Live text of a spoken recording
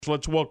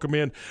Let's welcome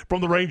in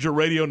from the Ranger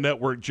Radio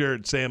Network,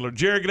 Jared Sandler.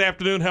 Jared, good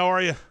afternoon. How are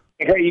you?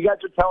 Hey, you guys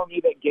are telling me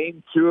that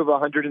Game 2 of a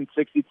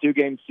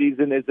 162-game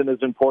season isn't as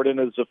important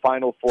as the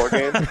Final Four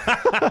games?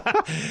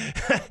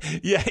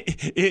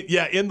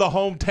 yeah, in the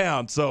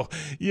hometown. So,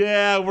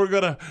 yeah, you're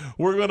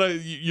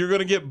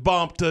gonna get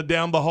bumped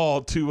down the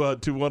hall to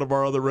one of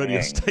our other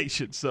radio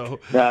stations. So,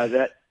 no,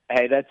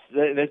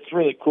 that's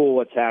really cool.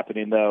 What's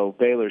happening though?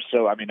 Baylor's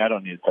I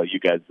don't need to tell you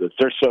guys this.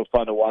 They're so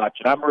fun to watch,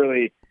 and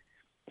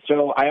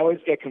I always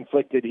get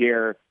conflicted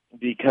here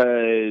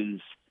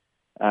because,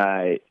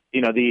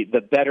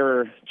 the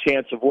better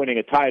chance of winning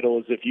a title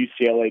is if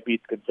UCLA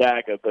beats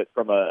Gonzaga. But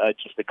from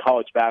just a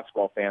college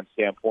basketball fan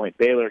standpoint,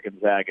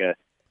 Baylor-Gonzaga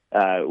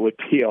would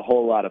be a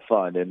whole lot of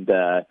fun. And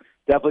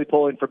definitely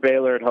pulling for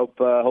Baylor and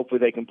hopefully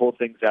they can pull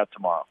things out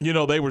tomorrow.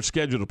 They were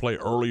scheduled to play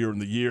earlier in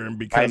the year, and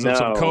because of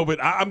some COVID,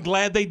 I'm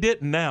glad they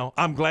didn't now.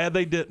 I'm glad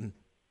they didn't.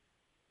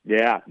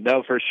 Yeah,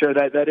 no, for sure.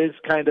 That is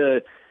kind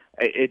of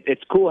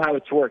it's cool how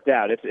it's worked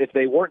out. If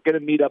they weren't going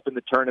to meet up in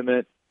the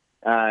tournament,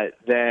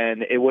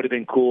 then it would have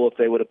been cool if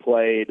they would have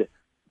played.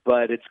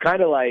 But it's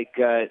kind of like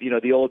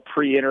the old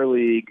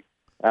pre-interleague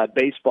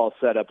baseball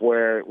setup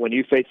where when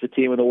you face a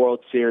team in the World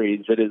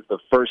Series, it is the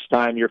first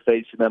time you're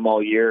facing them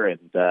all year, and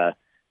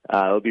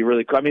it'll be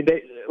really cool.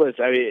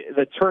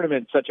 The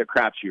tournament's such a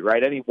crapshoot,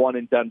 right? Any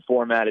one-and-done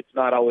format, it's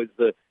not always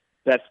the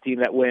best team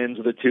that wins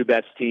or the two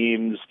best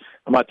teams.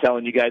 I'm not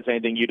telling you guys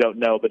anything you don't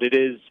know, but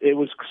it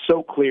was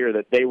so clear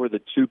that they were the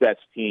two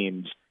best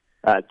teams.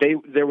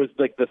 There was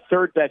the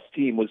third best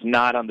team was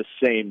not on the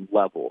same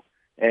level,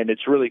 and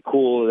it's really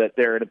cool that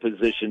they're in a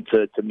position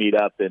to meet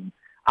up. And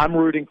I'm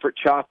rooting for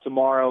Chalk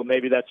tomorrow.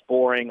 Maybe that's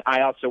boring.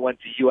 I also went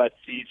to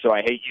USC, so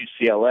I hate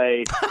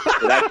UCLA.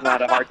 So that's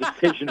not a hard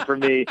decision for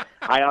me.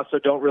 I also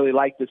don't really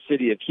like the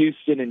city of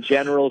Houston in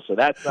general, so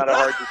that's not a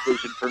hard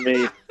decision for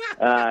me.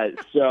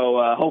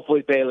 So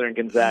hopefully Baylor and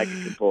Gonzaga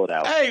can pull it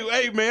out.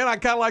 Hey, man, I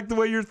kind of like the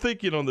way you're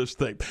thinking on this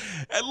thing.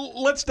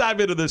 Let's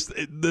dive into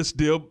this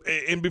deal.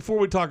 And before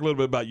we talk a little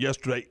bit about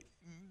yesterday,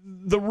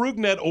 the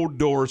Rugnet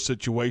Odor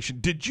situation,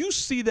 did you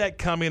see that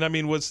coming? I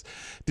mean,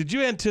 did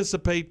you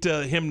anticipate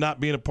him not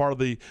being a part of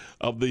the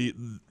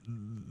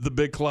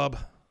big club?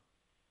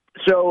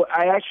 So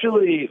I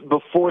actually,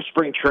 before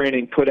spring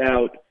training, put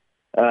out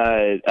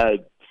a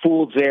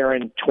Fool's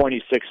Errand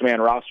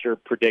 26-man roster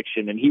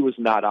prediction, and he was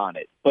not on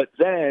it. But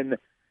then,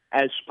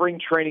 as spring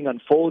training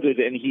unfolded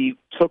and he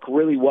took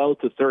really well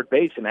to third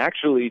base and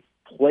actually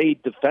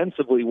played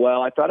defensively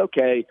well, I thought,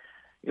 okay,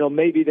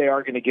 maybe they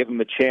are going to give him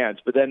a chance.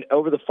 But then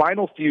over the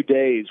final few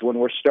days, when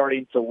we're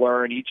starting to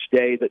learn each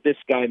day that this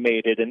guy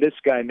made it and this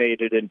guy made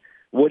it and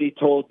Woody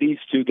told these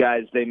two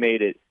guys they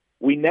made it,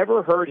 we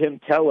never heard him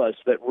tell us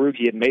that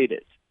Rugi had made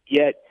it.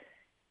 Yet,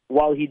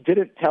 while he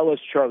didn't tell us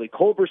Charlie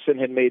Culberson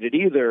had made it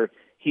either,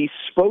 he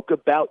spoke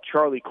about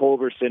Charlie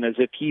Culberson as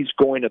if he's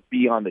going to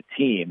be on the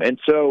team. And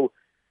so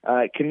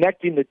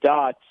connecting the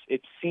dots,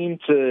 it seemed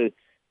to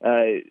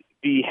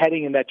be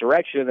heading in that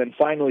direction. And then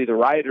finally the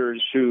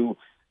writers who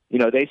 –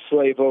 they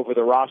slave over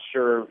the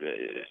roster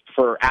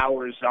for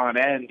hours on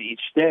end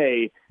each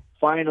day.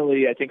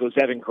 Finally, I think it was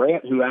Evan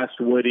Grant who asked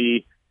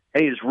Woody,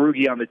 hey, is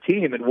Rugi on the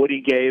team? And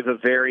Woody gave a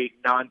very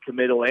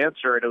non-committal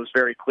answer, and it was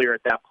very clear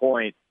at that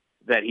point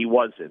that he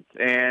wasn't.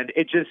 And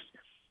it just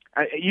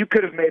you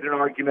could have made an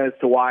argument as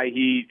to why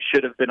he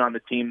should have been on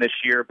the team this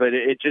year, but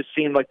it just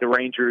seemed like the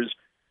Rangers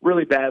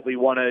really badly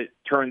want to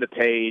turn the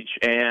page.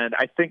 And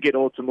I think it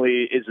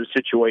ultimately is a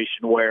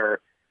situation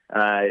where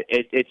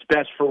it's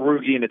best for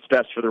Rugi and it's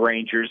best for the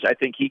Rangers. I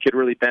think he could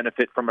really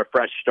benefit from a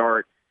fresh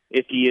start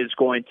if he is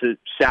going to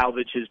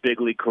salvage his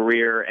big league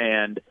career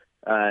and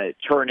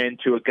turn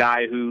into a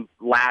guy who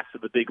lasts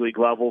at the big league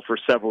level for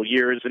several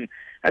years. And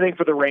I think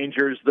for the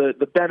Rangers,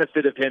 the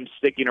benefit of him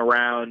sticking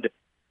around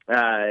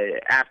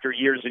after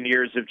years and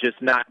years of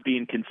just not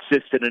being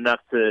consistent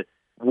enough to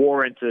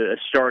warrant a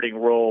starting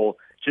role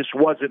just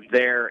wasn't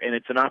there, and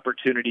it's an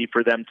opportunity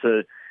for them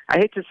to, I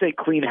hate to say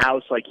clean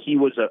house like he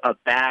was a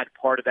bad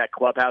part of that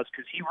clubhouse,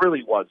 because he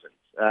really wasn't.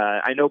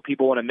 I know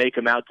people want to make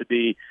him out to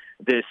be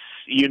this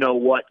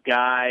you-know-what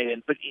guy,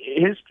 but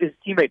his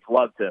teammates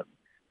loved him.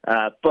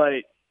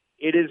 But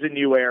it is a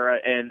new era,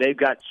 and they've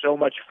got so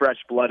much fresh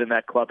blood in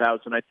that clubhouse,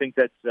 and I think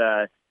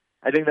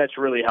that's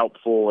really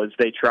helpful as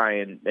they try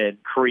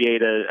and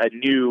create a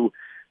new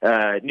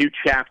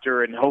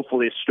chapter and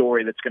hopefully a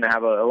story that's going to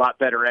have a lot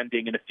better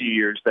ending in a few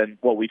years than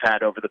what we've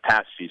had over the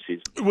past few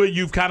seasons. Well,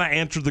 you've kind of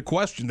answered the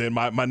question then.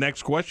 My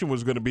next question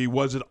was going to be,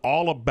 was it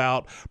all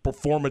about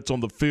performance on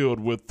the field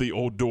with the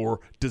Odor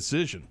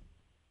decision?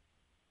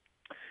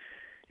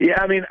 Yeah,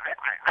 I mean,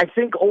 I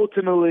think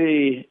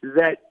ultimately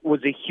that was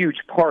a huge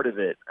part of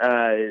it.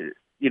 Was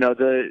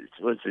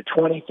it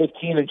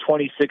 2015 and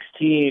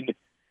 2016,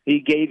 he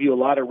gave you a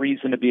lot of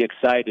reason to be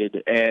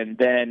excited, and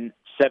then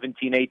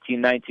 17,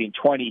 18, 19,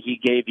 20, he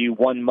gave you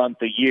 1 month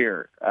a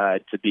year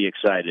to be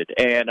excited.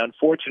 And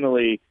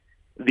unfortunately,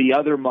 the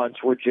other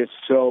months were just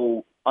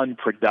so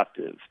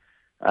unproductive.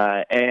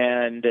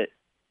 And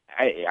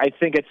I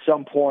think at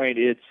some point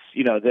it's,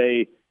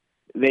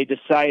 they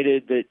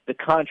decided that the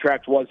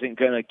contract wasn't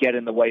going to get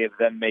in the way of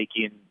them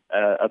making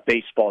a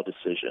baseball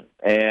decision.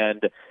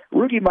 And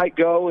Rugi might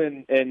go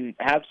and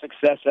have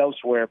success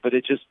elsewhere, but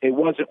it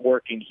wasn't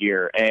working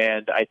here.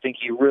 And I think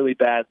he really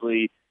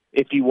badly,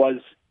 if he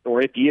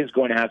is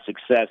going to have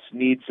success,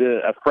 needs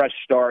a fresh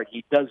start.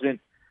 He doesn't,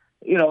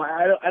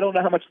 I don't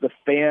know how much the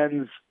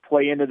fans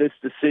play into this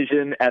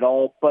decision at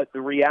all, but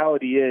the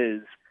reality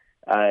is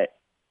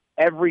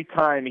every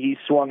time he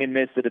swung and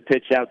missed at a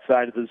pitch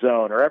outside of the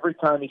zone, or every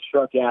time he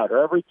struck out,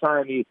 or every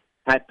time he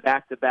had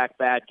back-to-back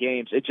bad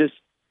games,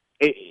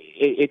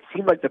 it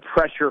seemed like the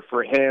pressure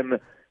for him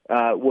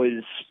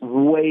was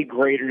way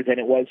greater than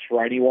it was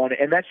for anyone,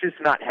 and that's just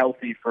not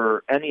healthy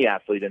for any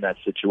athlete in that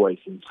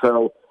situation.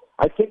 So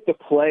I think the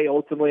play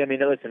ultimately,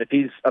 listen, if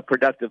he's a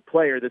productive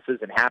player, this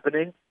isn't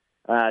happening.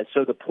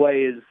 So the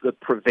play is the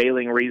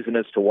prevailing reason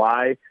as to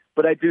why.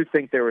 But I do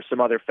think there were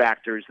some other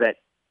factors that,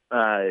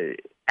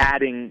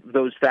 adding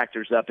those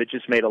factors up, it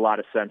just made a lot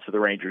of sense for the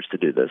Rangers to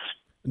do this.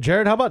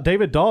 Jared, how about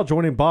David Dahl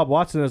joining Bob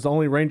Watson as the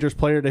only Rangers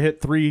player to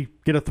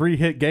get a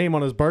 3-hit game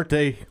on his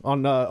birthday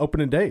on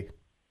opening day?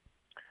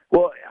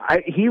 Well,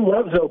 he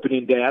loves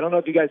opening day. I don't know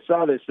if you guys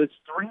saw this. It's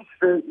 3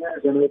 straight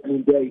years on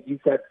opening day. He's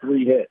had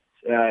 3 hits.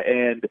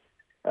 And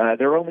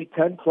there are only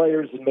 10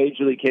 players in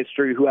Major League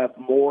history who have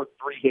more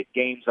 3-hit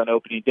games on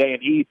opening day.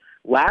 And he,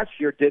 last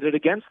year, did it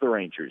against the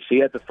Rangers. He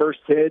had the first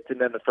hit and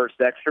then the first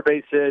extra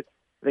base hit.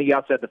 I think he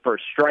also had the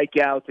first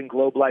strikeout in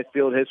Globe Life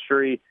Field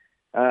history.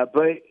 But,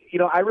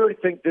 I really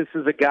think this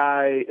is a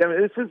guy,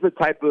 this is the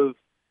type of,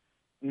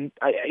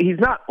 he's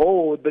not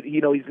old, but,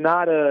 he's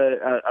not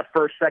a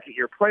first,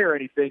 second-year player or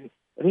anything.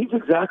 And he's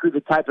exactly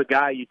the type of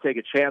guy you take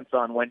a chance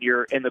on when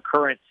you're in the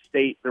current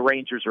state the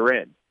Rangers are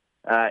in.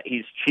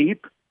 He's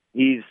cheap.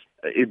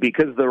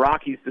 Because the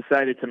Rockies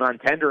decided to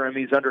non-tender him,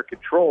 he's under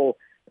control.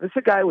 This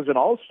guy who was an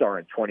all-star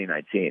in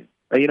 2019.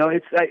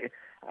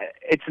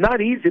 It's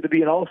not easy to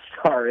be an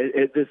all-star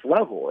at this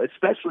level,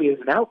 especially as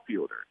an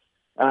outfielder.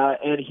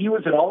 And he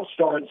was an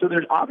all-star, and so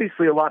there's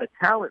obviously a lot of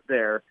talent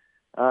there.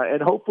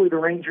 And hopefully the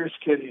Rangers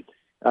can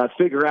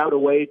figure out a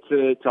way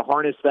to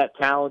harness that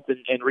talent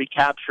and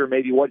recapture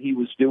maybe what he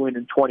was doing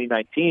in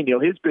 2019.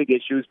 His big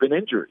issue has been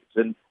injuries.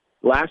 And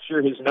last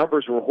year his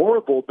numbers were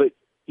horrible, but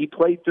he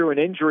played through an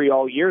injury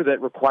all year that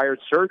required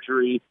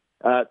surgery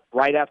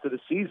right after the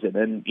season.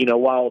 And,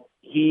 while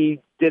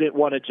he didn't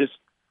want to just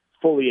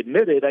fully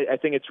admit it, I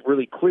think it's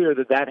really clear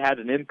that had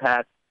an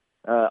impact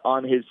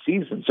on his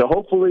season. So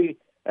hopefully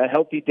a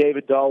healthy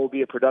David Dahl will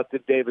be a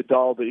productive David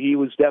Dahl, but he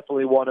was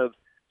definitely one of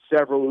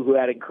several who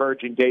had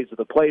encouraging days at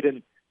the plate.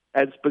 And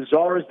as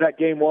bizarre as that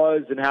game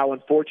was and how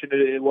unfortunate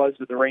it was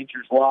that the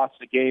Rangers lost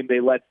a game, they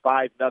led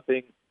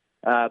 5-0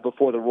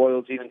 before the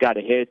Royals even got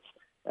a hit.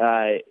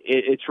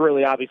 It's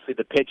really obviously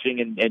the pitching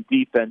and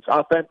defense.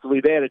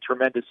 Offensively, they had a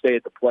tremendous day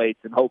at the plate,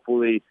 and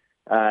hopefully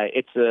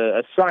it's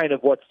a sign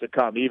of what's to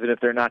come, even if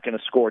they're not going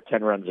to score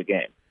 10 runs a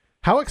game.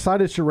 How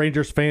excited should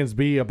Rangers fans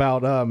be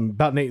about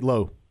Nate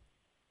Lowe?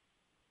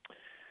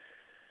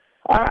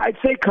 I'd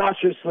say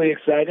cautiously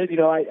excited.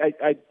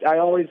 I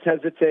always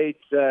hesitate,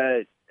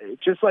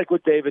 just like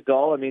with David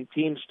Dahl.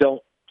 Teams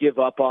don't give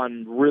up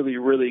on really,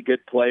 really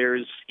good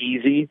players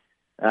easy.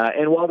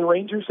 And while the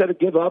Rangers had to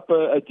give up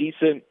a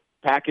decent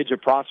package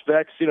of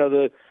prospects,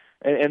 the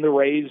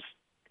Rays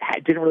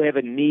didn't really have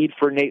a need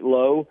for Nate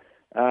Lowe.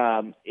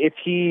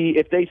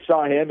 If they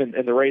saw him,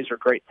 and the Rays are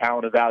great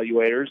talent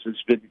evaluators,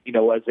 it's been,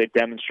 as they've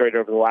demonstrated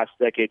over the last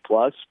decade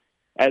plus,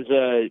 as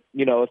a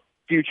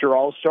future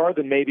all-star,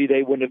 then maybe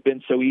they wouldn't have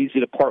been so easy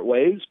to part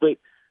ways. But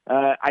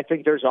I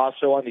think there's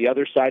also on the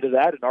other side of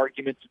that an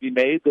argument to be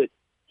made that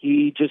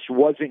he just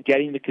wasn't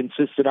getting the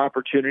consistent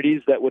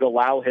opportunities that would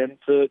allow him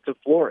to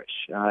flourish.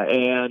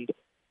 And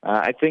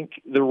I think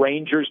the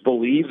Rangers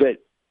believe that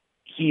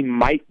he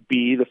might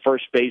be the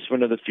first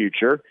baseman of the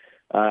future.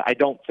 I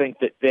don't think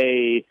that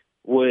they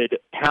would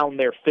pound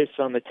their fists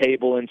on the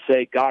table and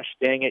say, gosh,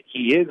 dang it,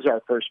 he is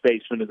our first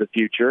baseman of the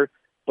future.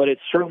 But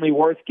it's certainly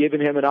worth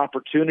giving him an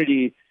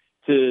opportunity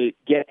to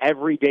get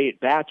everyday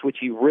at-bats, which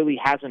he really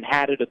hasn't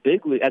had as a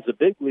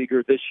big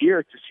leaguer this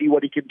year, to see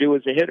what he can do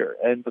as a hitter.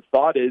 And the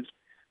thought is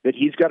that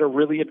he's got a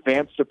really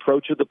advanced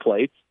approach at the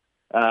plate.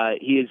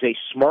 He is a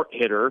smart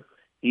hitter.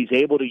 He's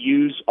able to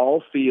use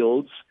all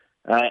fields.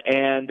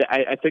 And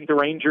I think the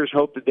Rangers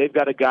hope that they've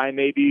got a guy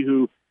maybe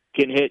who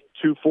can hit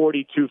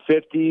 240,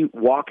 250,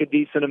 walk a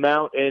decent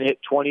amount, and hit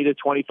 20 to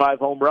 25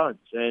 home runs.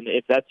 And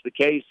if that's the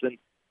case, then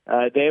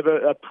they have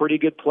a pretty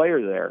good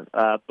player there.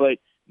 But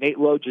Nate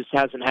Lowe just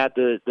hasn't had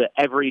the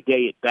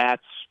everyday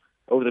at-bats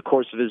over the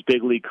course of his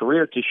big league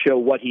career to show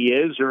what he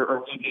is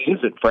or maybe he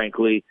isn't,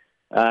 frankly.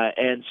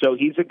 And so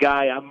he's a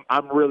guy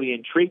I'm really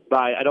intrigued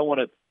by. I don't want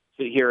to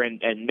sit here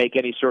and make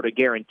any sort of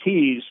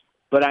guarantees,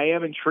 but I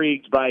am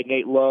intrigued by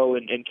Nate Lowe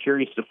and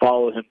curious to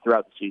follow him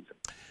throughout the season.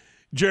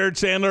 Jared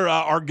Sandler,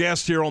 our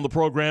guest here on the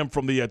program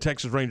from the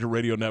Texas Ranger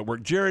Radio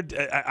Network. Jared,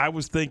 I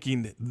was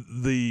thinking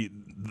the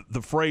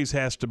the phrase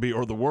has to be,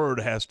 or the word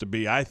has to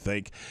be, I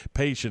think,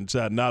 patience.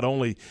 Not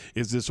only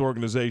is this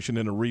organization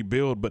in a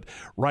rebuild, but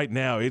right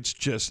now it's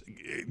just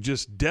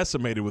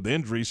decimated with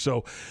injuries.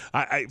 So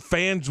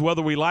fans,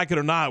 whether we like it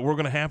or not, we're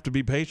going to have to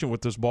be patient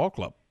with this ball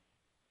club.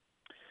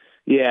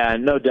 Yeah,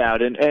 no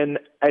doubt. And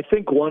I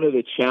think one of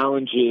the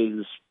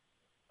challenges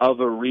of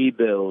a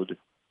rebuild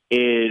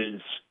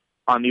is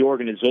on the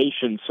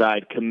organization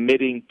side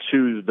committing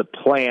to the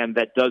plan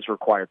that does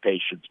require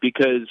patience,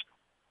 because,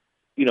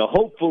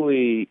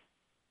 hopefully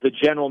the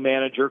general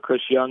manager,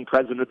 Chris Young,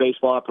 president of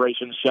baseball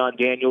operations, Sean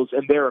Daniels,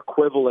 and their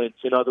equivalents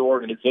in other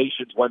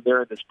organizations, when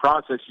they're in this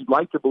process, you'd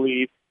like to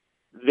believe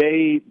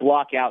they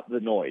block out the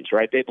noise,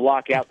 right? They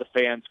block out the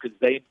fans because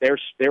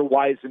they're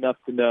wise enough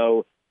to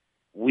know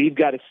we've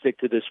got to stick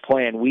to this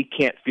plan. We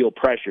can't feel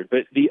pressured.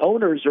 But the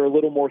owners are a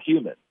little more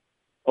human.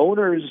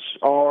 Owners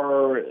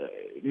are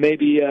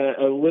maybe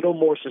a little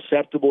more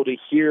susceptible to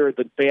hear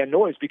the fan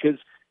noise because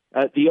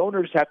the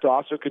owners have to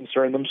also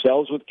concern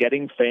themselves with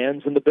getting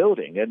fans in the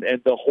building and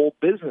the whole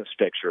business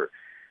picture.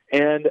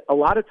 And a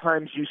lot of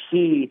times you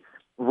see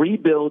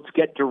rebuilds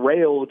get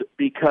derailed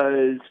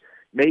because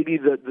maybe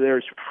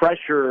there's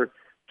pressure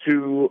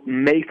to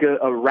make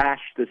a rash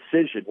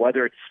decision,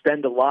 whether it's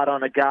spend a lot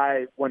on a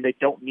guy when they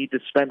don't need to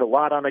spend a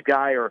lot on a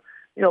guy, or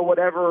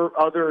whatever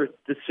other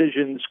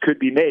decisions could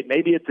be made.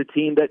 Maybe it's a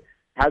team that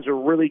has a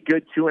really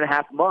good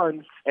 2.5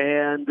 months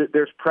and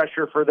there's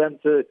pressure for them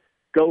to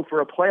go for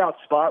a playoff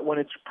spot when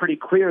it's pretty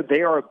clear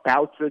they are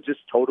about to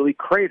just totally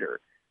crater.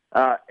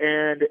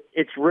 And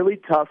it's really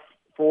tough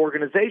for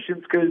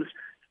organizations because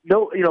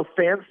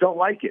fans don't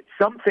like it.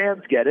 Some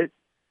fans get it.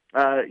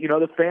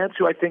 The fans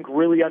who I think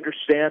really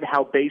understand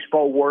how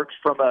baseball works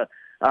from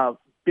a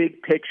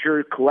big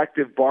picture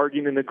collective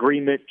bargaining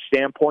agreement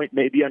standpoint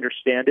maybe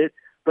understand it.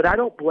 But I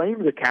don't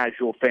blame the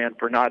casual fan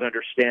for not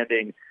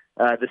understanding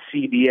the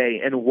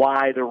CBA and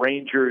why the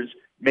Rangers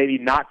maybe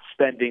not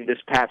spending this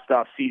past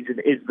off season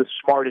is the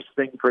smartest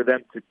thing for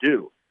them to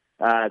do.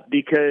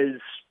 Because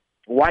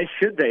why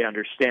should they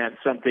understand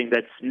something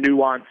that's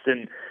nuanced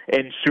and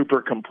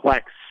super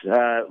complex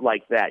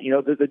like that?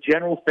 The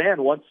general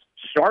fan wants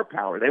star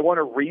power. They want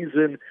a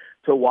reason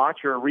to watch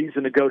or a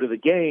reason to go to the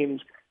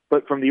games.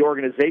 But from the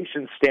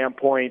organization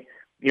standpoint,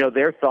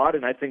 their thought,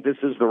 and I think this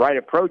is the right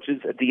approach,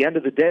 is at the end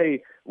of the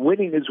day,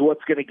 winning is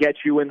what's going to get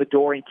you in the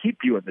door and keep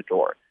you in the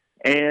door.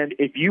 And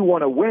if you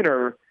want a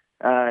winner,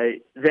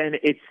 then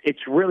it's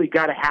really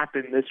got to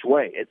happen this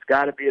way. It's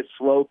got to be a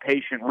slow,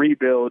 patient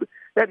rebuild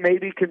that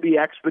maybe can be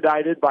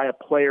expedited by a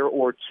player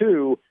or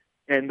two,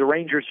 and the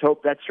Rangers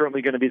hope that's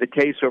certainly going to be the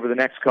case over the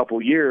next couple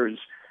of years.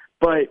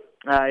 But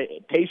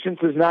patience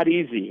is not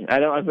easy. I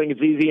don't think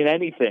it's easy in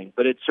anything,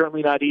 but it's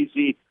certainly not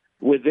easy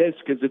with this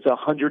because it's a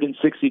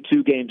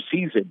 162-game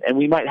season, and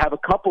we might have a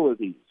couple of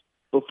these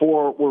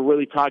before we're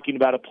really talking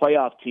about a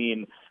playoff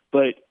team.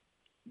 But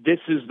this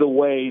is the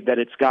way that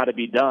it's got to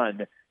be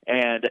done.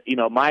 And,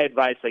 my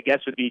advice, I guess,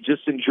 would be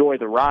just enjoy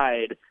the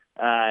ride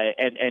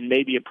and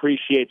maybe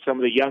appreciate some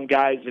of the young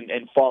guys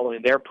and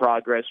following their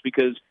progress,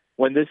 because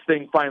when this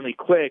thing finally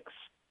clicks,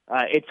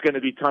 it's going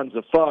to be tons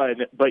of fun,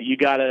 but you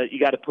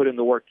gotta put in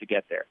the work to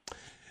get there.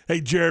 Hey,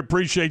 Jared,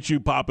 appreciate you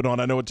popping on.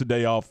 I know it's a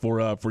day off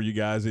for you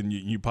guys, and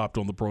you popped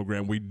on the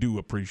program. We do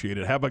appreciate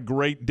it. Have a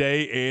great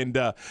day, and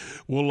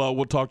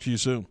we'll talk to you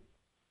soon.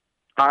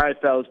 All right,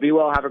 fellas. Be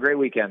well. Have a great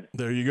weekend.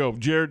 There you go.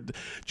 Jared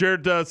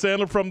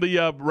Sandler from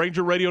the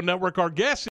Ranger Radio Network, our guest.